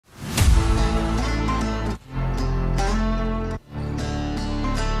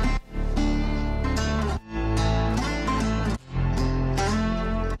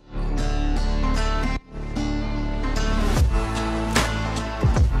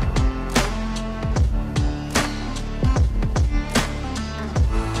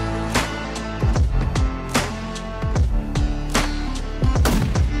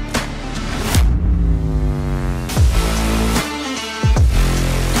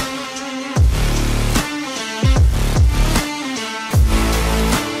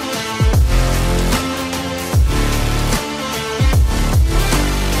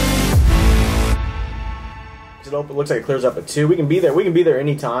It looks like it clears up at 2. We can be there. We can be there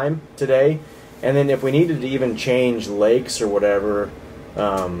anytime today. And then if we needed to even change lakes or whatever,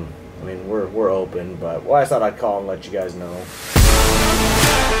 I mean, we're open. But well, I thought I'd call and let you guys know.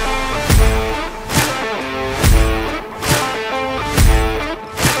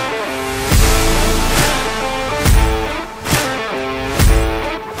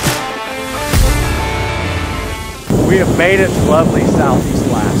 We have made it to lovely Southeast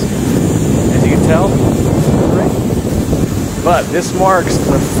Alaska, as you can tell. But this marks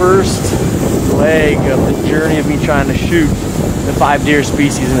the first leg of the journey of me trying to shoot the 5 deer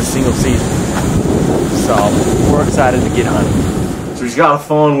species in a single season. So we're excited to get hunting. So we just got a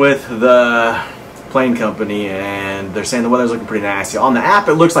phone with the plane company, and they're saying the weather's looking pretty nasty. On the app,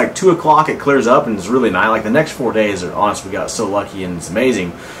 it looks like 2 o'clock it clears up, and it's really nice. Like the next 4 days are honest, we got so lucky and it's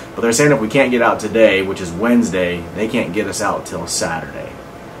amazing. But they're saying if we can't get out today, which is Wednesday, they can't get us out till Saturday,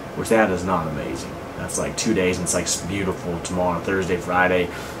 which that is not amazing. That's like 2 days, and it's like beautiful tomorrow, Thursday, Friday,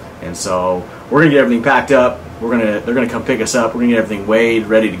 and so we're gonna get everything packed up. They're gonna come pick us up. We're gonna get everything weighed,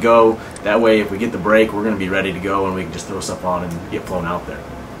 ready to go. That way, if we get the break, we're gonna be ready to go, and we can just throw stuff on and get flown out there.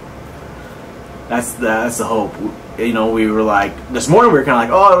 That's the hope. You know, we were like, this morning we were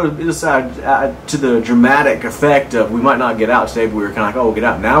kind of like, oh, just add to the dramatic effect of we might not get out today, but we were kind of like, oh, we'll get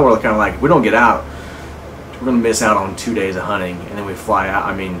out. Now we're kind of like, if we don't get out, we're going to miss out on 2 days of hunting, and then we fly out.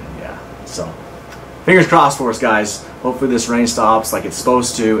 I mean, yeah, so fingers crossed for us, guys. Hopefully this rain stops like it's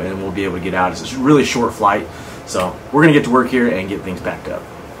supposed to, and we'll be able to get out. It's a really short flight, so we're going to get to work here and get things packed up.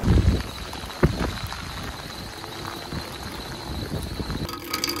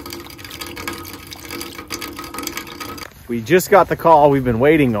 We just got the call we've been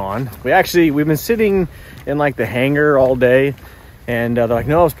waiting on. We've been sitting in like the hangar all day, and they're like,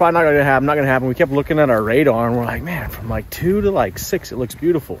 no, it's probably not gonna happen. We kept looking at our radar, and we're like, man, from like 2 to like 6, it looks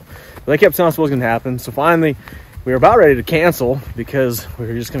beautiful. But they kept telling us what was gonna happen. So finally, we were about ready to cancel because we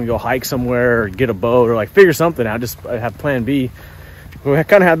were just gonna go hike somewhere or get a boat or like figure something out, just have plan B. We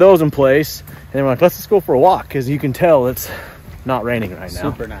kind of had those in place, and then we're like, let's just go for a walk, because you can tell it's not raining right now.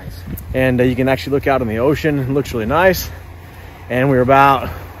 Super nice. And you can actually look out on the ocean. It looks really nice. And we were about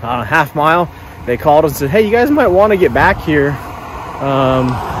a half mile. They called us and said, hey, you guys might want to get back here.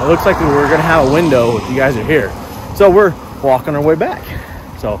 It looks like we're going to have a window if you guys are here. So we're walking our way back.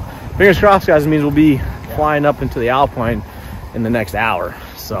 So fingers crossed, guys. It means we'll be flying up into the alpine in the next hour.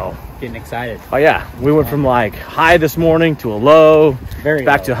 So getting excited. Oh yeah, we went from like high this morning to a low,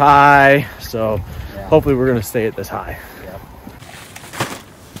 back to high. So hopefully we're going to stay at this high.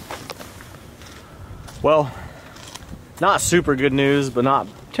 Well, not super good news, but not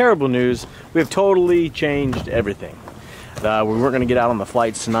terrible news. We have totally changed everything. We weren't going to get out on the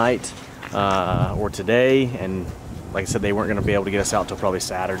flights tonight or today, and like I said, they weren't going to be able to get us out till probably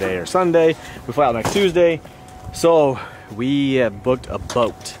Saturday or Sunday. We fly out next Tuesday, so we have booked a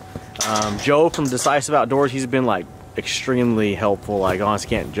boat. Joe from Decisive Outdoors, he's been like extremely helpful. Like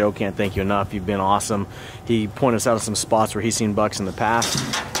honestly, Joe can't thank you enough. You've been awesome. He pointed us out some spots where he's seen bucks in the past,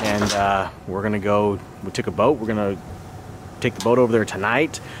 and we're gonna go. We took a boat. We're gonna take the boat over there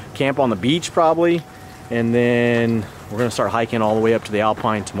tonight, camp on the beach probably, and then we're gonna start hiking all the way up to the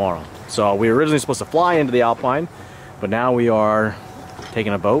alpine tomorrow. So we were originally supposed to fly into the alpine, but now we are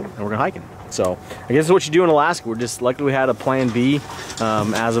taking a boat and we're gonna hiking. So I guess that's what you do in Alaska. We're just luckily we had a plan B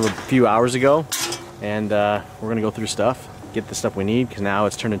as of a few hours ago, and we're gonna go through stuff, get the stuff we need, because now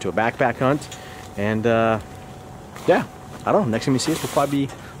it's turned into a backpack hunt. And yeah, I don't know, next time you see us, we'll probably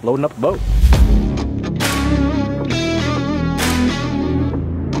be loading up a boat.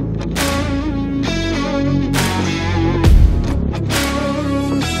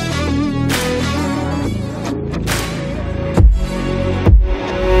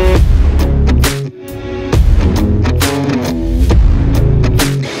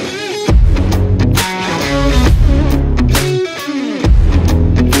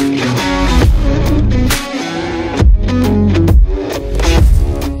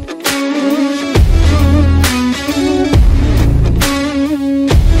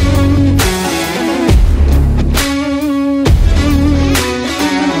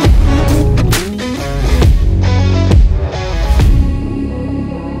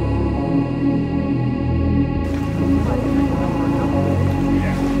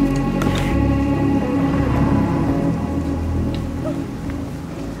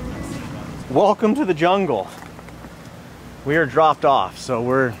 Welcome to the jungle. We are dropped off, so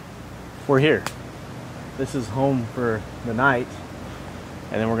we're here. This is home for the night,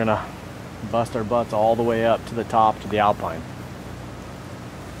 and then we're gonna bust our butts all the way up to the top to the alpine.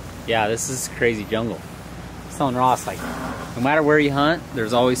 Yeah, this is crazy jungle. I was telling Ross, like, no matter where you hunt,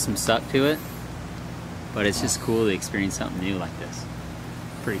 there's always some suck to it. but it's just cool to experience something new like this.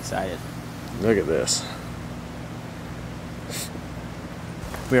 Pretty excited. Look at this.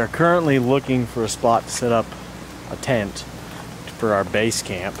 We are currently looking for a spot to set up a tent for our base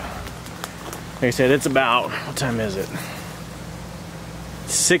camp. Like I said, it's about, what time is it?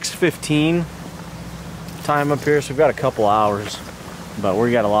 6:15 time up here, so we've got a couple hours, but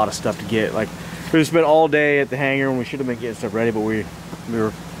we got a lot of stuff to get. Like, we spent all day at the hangar and we should have been getting stuff ready, but we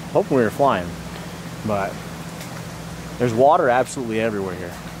were hoping we were flying. But there's water absolutely everywhere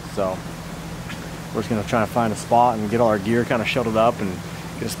here, so we're just gonna try and find a spot and get all our gear kind of sheltered up and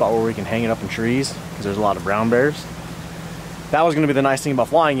get a spot where we can hang it up in trees, because there's a lot of brown bears. That was gonna be the nice thing about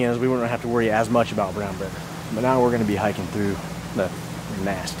flying in, is we wouldn't have to worry as much about brown bear. But now we're gonna be hiking through the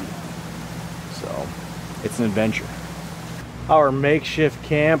nasty, so it's an adventure. Our makeshift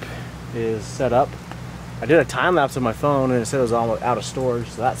camp is set up. I did a time lapse on my phone and it said it was almost out of storage,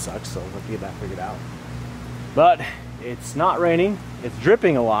 so that sucks, so we'll have to get that figured out. But it's not raining. It's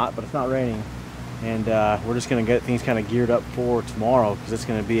dripping a lot, but it's not raining. And we're just gonna get things kind of geared up for tomorrow, because it's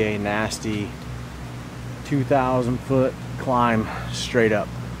gonna be a nasty 2,000 foot climb straight up.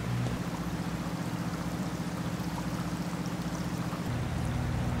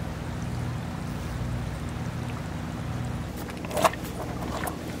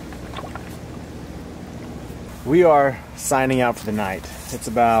 We are signing out for the night. It's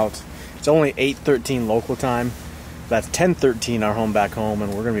only 8:13 local time. That's 10:13 our home back home,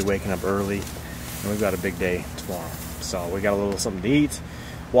 and we're gonna be waking up early, and we've got a big day tomorrow. So we got a little something to eat,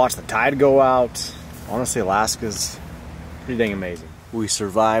 watch the tide go out. Honestly, Alaska's pretty dang amazing. We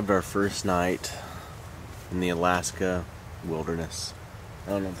survived our first night in the Alaska wilderness.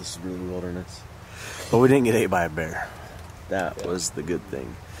 I don't know if this is really wilderness, but we didn't get ate by a bear. That was the good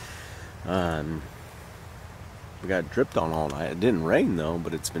thing. We got dripped on all night. It didn't rain though,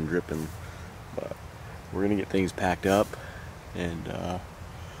 but it's been dripping. But we're gonna get things packed up and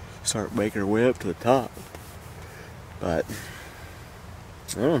start making our way up to the top. But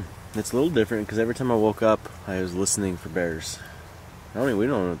I don't know, it's a little different, because every time I woke up, I was listening for bears. I mean, we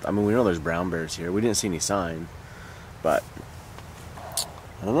know there's brown bears here. We didn't see any sign, but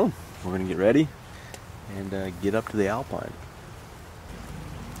I don't know. We're gonna get ready and get up to the alpine.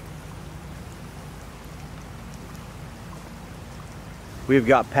 We've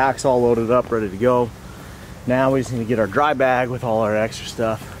got packs all loaded up, ready to go. Now we just need to get our dry bag with all our extra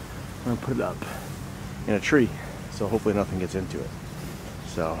stuff. I'm gonna put it up in a tree, so hopefully nothing gets into it.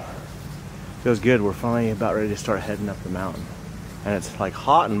 So, feels good. We're finally about ready to start heading up the mountain. And it's like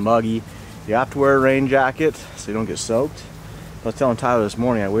hot and muggy. You have to wear a rain jacket so you don't get soaked. I was telling Tyler this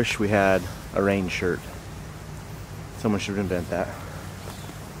morning, I wish we had a rain shirt. Someone should invent that.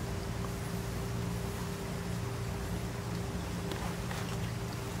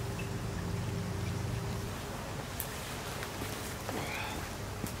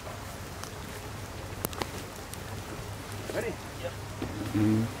 Ready? Yep.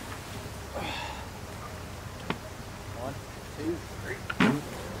 Mm-hmm. 1, 2, 3.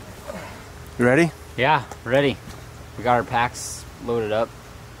 You ready? Yeah, ready. We got our packs loaded up.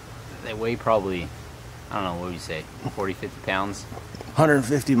 They weigh probably, I don't know, what would you say, 40, 50 pounds?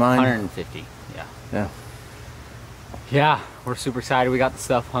 150 mine. 150, yeah. Yeah. Yeah, we're super excited. We got the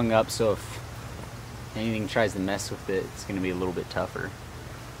stuff hung up, so if anything tries to mess with it, it's going to be a little bit tougher.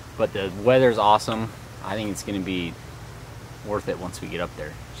 But the weather's awesome. I think it's going to be worth it once we get up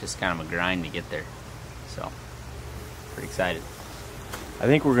there. It's just kind of a grind to get there. So, pretty excited. I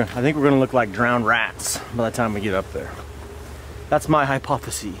think we're gonna look like drowned rats by the time we get up there. That's my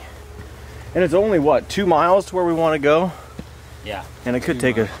hypothesis. And it's only what, 2 miles to where we want to go? Yeah. And it could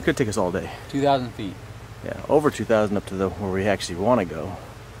take us all day. 2,000 feet. Yeah, over 2,000 up to where we actually want to go.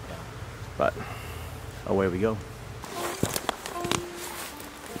 Yeah. But away we go.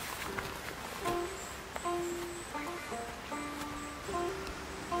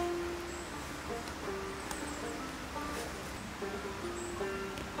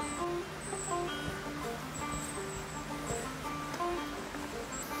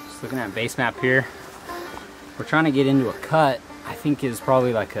 Looking at base map here, we're trying to get into a cut. I think is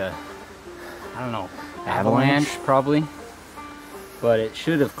probably like a, I don't know, avalanche probably, but it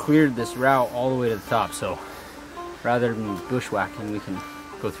should have cleared this route all the way to the top. So rather than bushwhacking, we can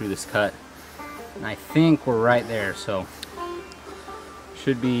go through this cut, and I think we're right there. So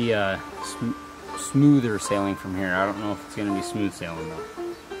should be smoother sailing from here. I don't know if it's going to be smooth sailing though.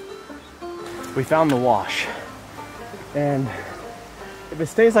 We found the wash, and if it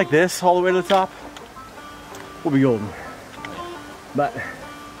stays like this all the way to the top, we'll be golden. But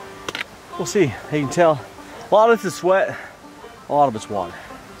we'll see. You can tell a lot of this is sweat, a lot of it's water.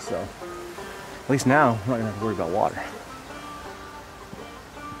 So At least now, I'm not gonna have to worry about water.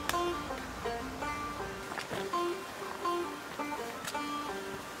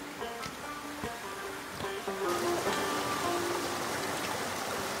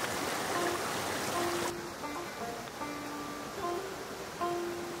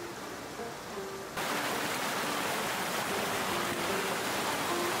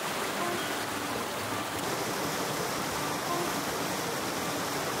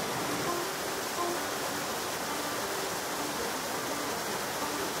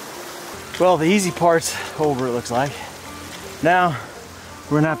 Well, the easy part's over, it looks like. Now,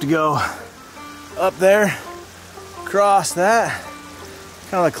 we're gonna have to go up there, cross that,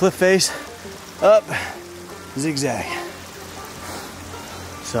 kind of like cliff face, up, zigzag.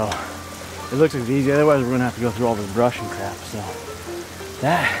 So, it looks like the easy, otherwise we're gonna have to go through all this brush and crap, so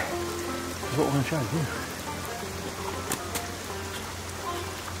that is what we're gonna try to do.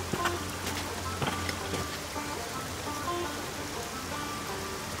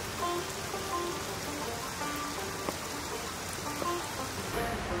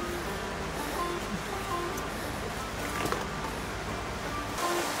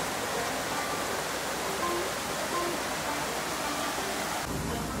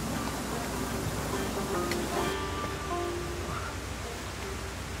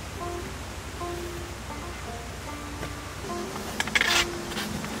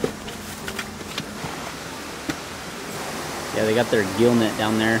 Yeah, they got their gill net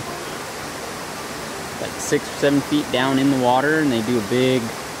down there, like 6 or 7 feet down in the water, and they do a big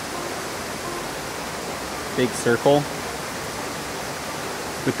circle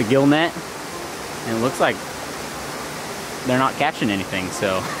with the gill net, and it looks like they're not catching anything,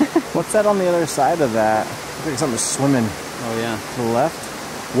 so. What's that on the other side of that? Looks like something's swimming. Oh yeah. To the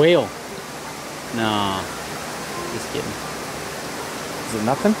left? Whale. No, just kidding. Is it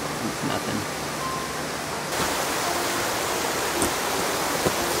nothing? It's nothing.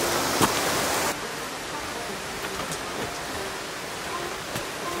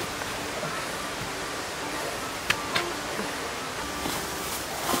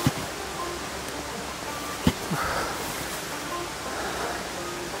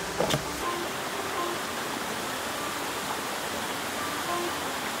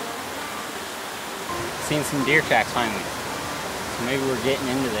 Seen some deer tracks finally. So maybe we're getting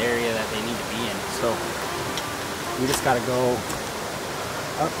into the area that they need to be in. So we just gotta go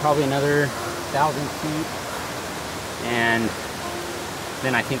up probably another 1,000 feet, and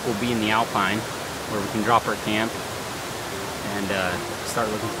then I think we'll be in the alpine where we can drop our camp and start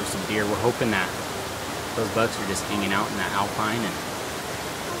looking for some deer. We're hoping that those bucks are just hanging out in that alpine, and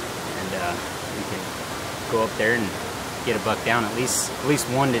we can go up there and get a buck down, at least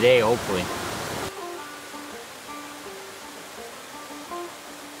one today, hopefully.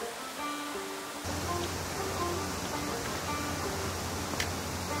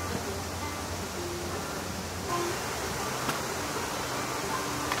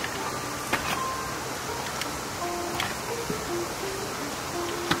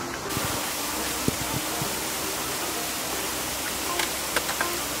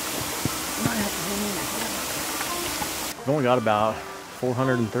 We've only got about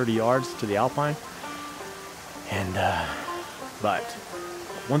 430 yards to the alpine, and but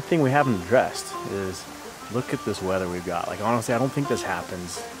one thing we haven't addressed is look at this weather we've got. Like, honestly, I don't think this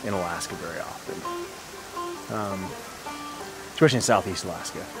happens in Alaska very often, especially in Southeast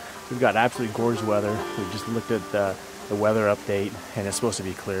Alaska. We've got absolutely gorgeous weather. We just looked at the weather update, and it's supposed to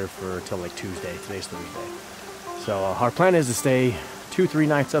be clear for till like Tuesday. Today's Thursday, so our plan is to stay 2-3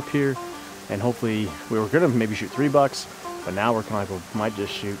 nights up here. And hopefully, we were gonna maybe shoot 3 bucks, but now we're kind of like, we might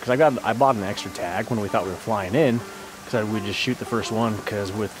just shoot, because I bought an extra tag when we thought we were flying in, because we'd just shoot the first one,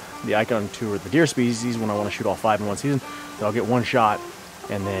 because with the Icon Tour, the deer species, when I want to shoot all 5 in one season, so I'll get 1 shot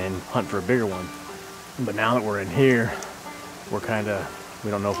and then hunt for a bigger one. But now that we're in here, we're kind of,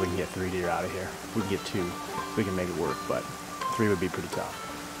 we don't know if we can get 3 deer out of here. We can get 2, we can make it work, but 3 would be pretty tough.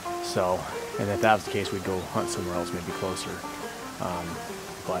 So, and if that was the case, we'd go hunt somewhere else, maybe closer.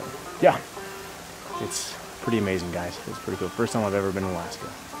 But yeah. It's pretty amazing, guys. It's pretty cool. First time I've ever been in Alaska.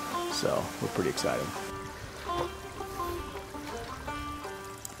 So, we're pretty excited.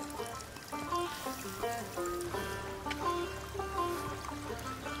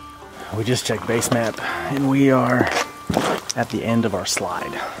 We just checked base map, and we are at the end of our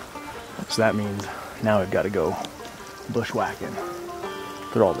slide. So that means now we've got to go bushwhacking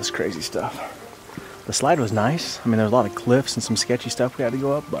through all this crazy stuff. The slide was nice. I mean, there was a lot of cliffs and some sketchy stuff we had to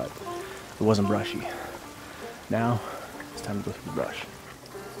go up, but it wasn't brushy. Now, it's time to go through the brush.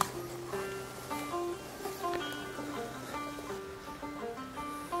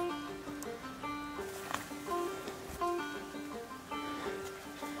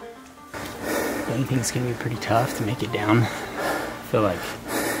 I think it's gonna be pretty tough to make it down. I feel like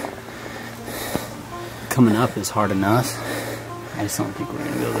coming up is hard enough. I just don't think we're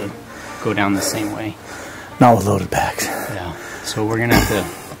gonna be able to go down the same way. Not with loaded packs. Yeah, so we're gonna have to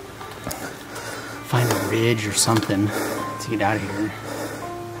find a ridge or something to get out of here.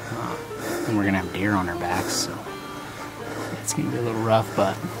 And we're gonna have deer on our backs, so it's gonna be a little rough,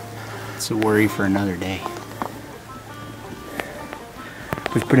 but it's a worry for another day.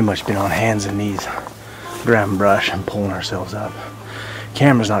 We've pretty much been on hands and knees, grabbing brush and pulling ourselves up.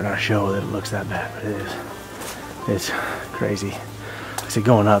 Camera's not gonna show that it looks that bad, but it is. It's crazy. I say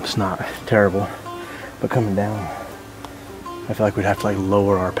going up is not terrible, but coming down, I feel like we'd have to like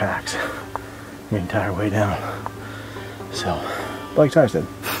lower our packs the entire way down. So, like Ty said,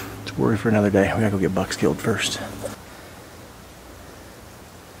 it's a worry for another day. We gotta go get bucks killed first.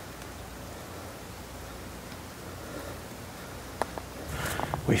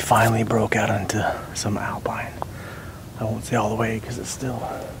 We finally broke out into some alpine. I won't say all the way because it's still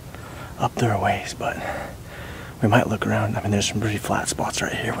up there a ways, but we might look around. I mean, there's some pretty flat spots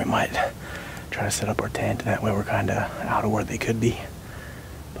right here. We might try to set up our tent, and that way we're kind of out of where they could be.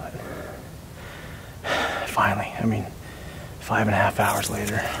 But finally, I mean, 5.5 hours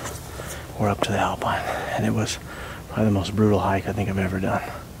later, we're up to the alpine, and it was probably the most brutal hike I think I've ever done.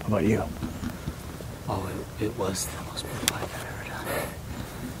 How about you? Oh, it was the most brutal hike I've ever done.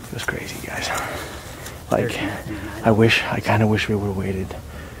 It was crazy, guys. Like, I kind of wish we would have waited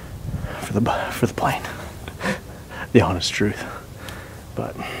for the plane. The honest truth.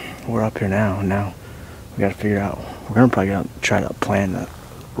 But we're up here now, and now we got to figure out. We're gonna probably try to plan the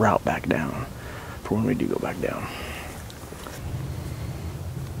route back down for when we do go back down.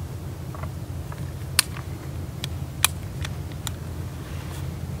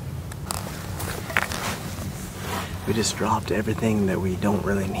 We just dropped everything that we don't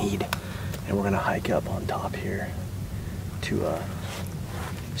really need, and we're gonna hike up on top here to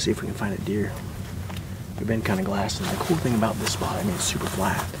see if we can find a deer. We've been kind of glassing. The cool thing about this spot, I mean, it's super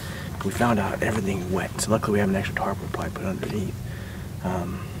flat. We found out everything wet, so luckily we have an extra tarp we'll probably put underneath.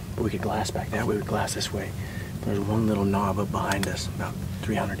 But we could glass back that way. We would glass this way. There's one little knob up behind us, about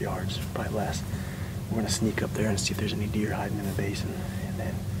 300 yards, probably less. We're gonna sneak up there and see if there's any deer hiding in the basin, and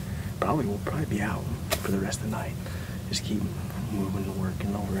then we'll probably be out for the rest of the night. Just keep moving and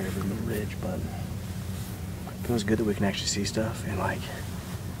working over every little ridge, but it feels good that we can actually see stuff, and like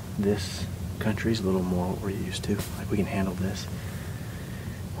this country's a little more what we're used to. Like, we can handle this.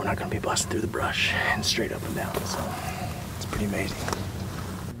 We're not gonna be busting through the brush and straight up and down, so it's pretty amazing.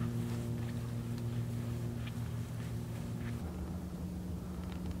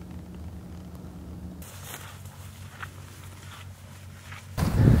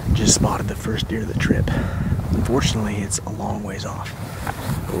 Just spotted the first deer of the trip. Unfortunately, it's a long ways off.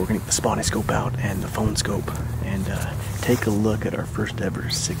 But we're gonna get the spotting scope out and the phone scope and take a look at our first ever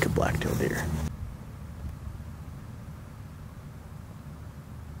Sitka Blacktail deer.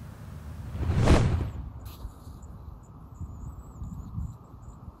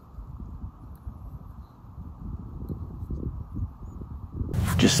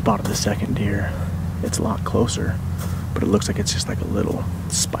 Just spotted the second deer. It's a lot closer, but it looks like it's just like a little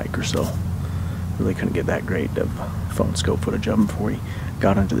spike or so. Really couldn't get that great of phone scope footage of him before he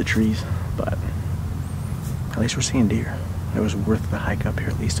got into the trees, but at least we're seeing deer. It was worth the hike up here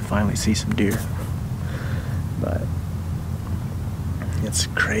at least to finally see some deer. But it's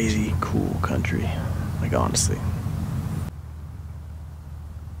crazy cool country, like honestly.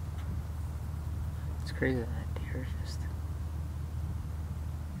 It's crazy that deer just...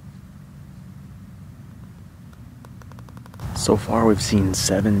 So far we've seen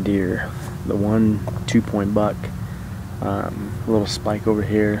 7 deer. The one 2-point buck, a little spike over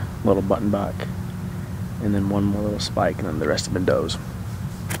here, a little button buck, and then one more little spike, and then the rest have been does.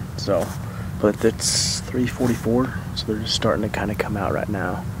 So, but it's 3:44, so they're just starting to kind of come out right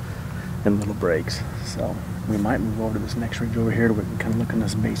now in little breaks. So we might move over to this next ridge over here, we can kind of look in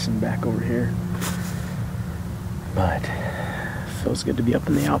this basin back over here. But feels good to be up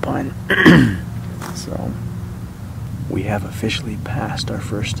in the alpine. So we have officially passed our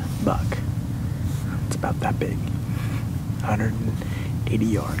first buck. It's about that big, 180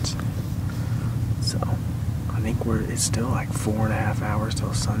 yards. So I think it's still like 4.5 hours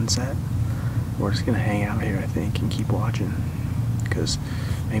till sunset. We're just gonna hang out here, I think, and keep watching, because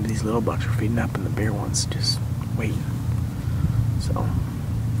maybe these little bucks are feeding up and the bigger ones just waiting. So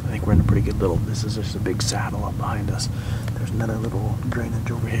I think we're in a pretty good little, this is just a big saddle up behind us. There's another little drainage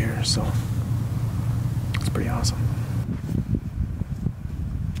over here, so it's pretty awesome.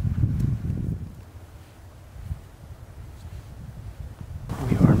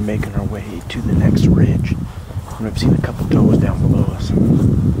 We are making our way to the next ridge. And we've seen a couple does down below us.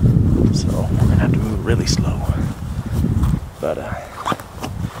 So we're gonna have to move really slow. But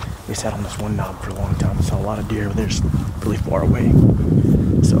we sat on this one knob for a long time. We saw a lot of deer, but they're just really far away.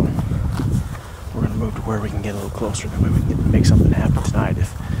 So we're gonna move to where we can get a little closer. That way we can make something happen tonight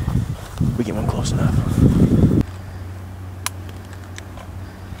if we get one close enough.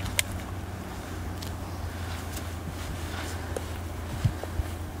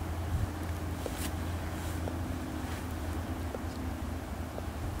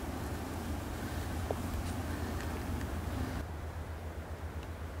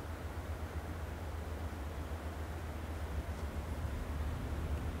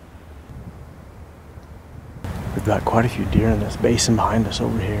 We've got quite a few deer in this basin behind us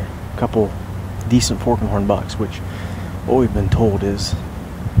over here. A couple decent fork and horn bucks, which what we've been told is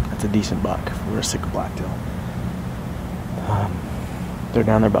that's a decent buck for a Sitka Blacktail. They're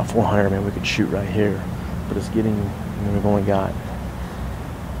down there about 400. Maybe we could shoot right here, but it's getting, we've only got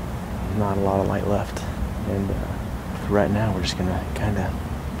not a lot of light left, and for right now we're just gonna kind of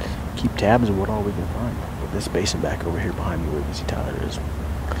keep tabs of what all we can find. But this basin back over here behind me where you can see Tyler is,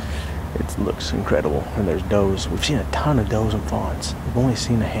 it looks incredible. And there's does. We've seen a ton of does and fawns. We've only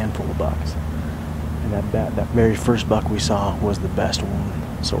seen a handful of bucks. And that very first buck we saw was the best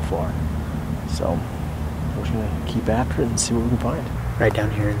one so far. So we're just gonna keep after it and see what we can find. Right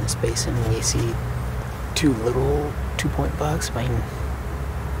down here in this basin, we see two little 2-point bucks. I mean,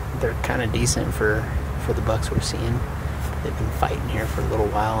 they're kind of decent for the bucks we're seeing. They've been fighting here for a little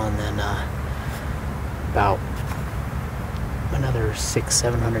while, and then about another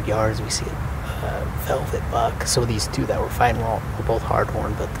 600-700 yards, we see a velvet buck. So these two that were fighting were both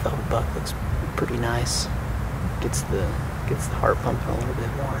hardhorn, but the velvet buck looks pretty nice. Gets the heart pumping a little bit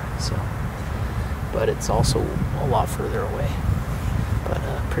more. So, but it's also a lot further away. But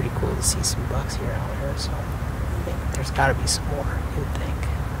pretty cool to see some bucks here out here. So I think there's got to be some more, you would think.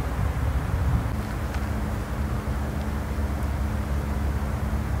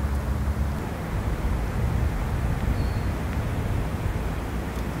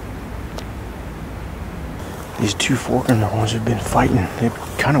 These two fork and horns have been fighting. They've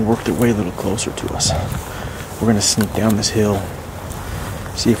kind of worked their way a little closer to us. We're going to sneak down this hill,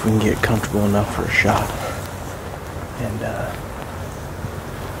 see if we can get comfortable enough for a shot. And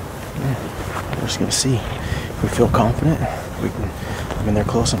yeah, we're just going to see. If we feel confident, we can. I mean, they're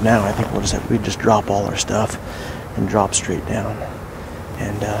close up now. I think we just drop all our stuff and drop straight down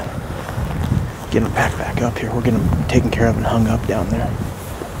and get them packed back up here. We're getting them taken care of and hung up down there.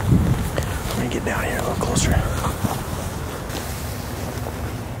 We're going to get down here a little closer.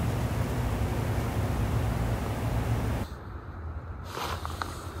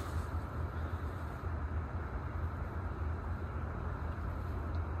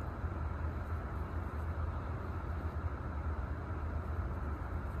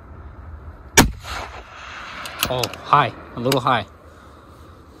 Oh, high. A little high.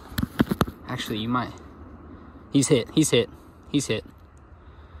 Actually, you might. He's hit. He's hit. He's hit.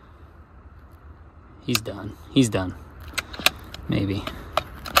 He's done. He's done. Maybe.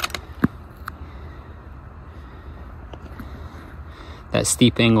 That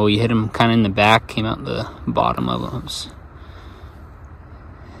steep angle, you hit him kind of in the back, came out the bottom of him.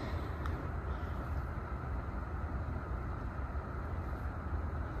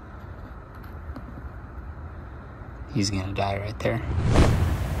 He's gonna die right there.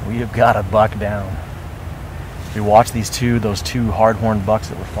 We have got a buck down. We watched those two hard-horned bucks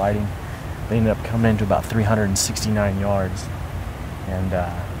that were fighting. They ended up coming into about 369 yards. And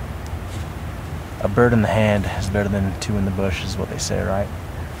a bird in the hand is better than two in the bush, is what they say, right?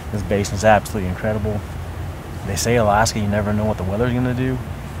 This basin is absolutely incredible. They say Alaska, you never know what the weather's gonna do.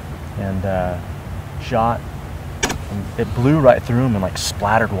 And shot. And it blew right through him and like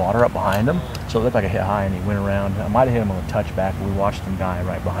splattered water up behind him. So it looked like it hit high and he went around. I might have hit him on a touchback, but we watched him die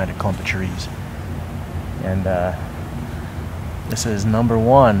right behind a clump of trees. And this is number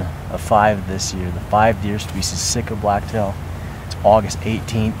 1 of 5 this year. The 5 deer species, Sitka Blacktail. It's August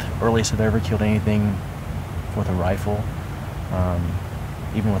 18th, earliest I've ever killed anything with a rifle,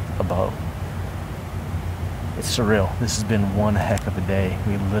 even with a bow. It's surreal. This has been one heck of a day.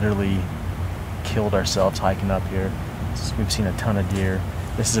 We literally killed ourselves hiking up here. We've seen a ton of deer.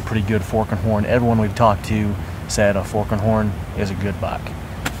 This is a pretty good fork and horn. Everyone we've talked to said a fork and horn is a good buck,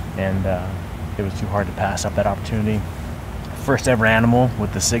 and it was too hard to pass up that opportunity. First ever animal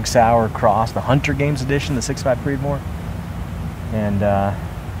with the Sig Sauer cross, the Hunter Games edition, the 6.5 CREEDMORE, and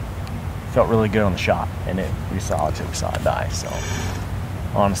felt really good on the shot. And we saw it till we saw it die. So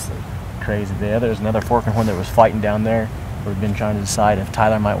honestly, crazy. There's another fork and horn that was fighting down there. We've been trying to decide if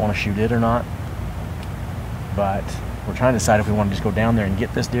Tyler might want to shoot it or not. But we're trying to decide if we want to just go down there and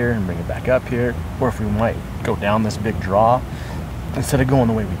get this deer and bring it back up here, or if we might go down this big draw instead of going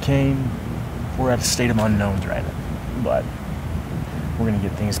the way we came. We're at a state of unknowns right now. But we're going to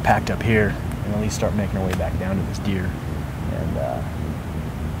get things packed up here and at least start making our way back down to this deer. And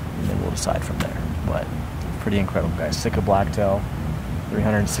then we'll decide from there. But pretty incredible, guys. Sitka Blacktail,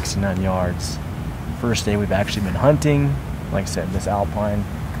 369 yards. First day we've actually been hunting. Like I said, this alpine,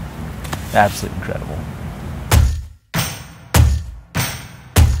 absolutely incredible.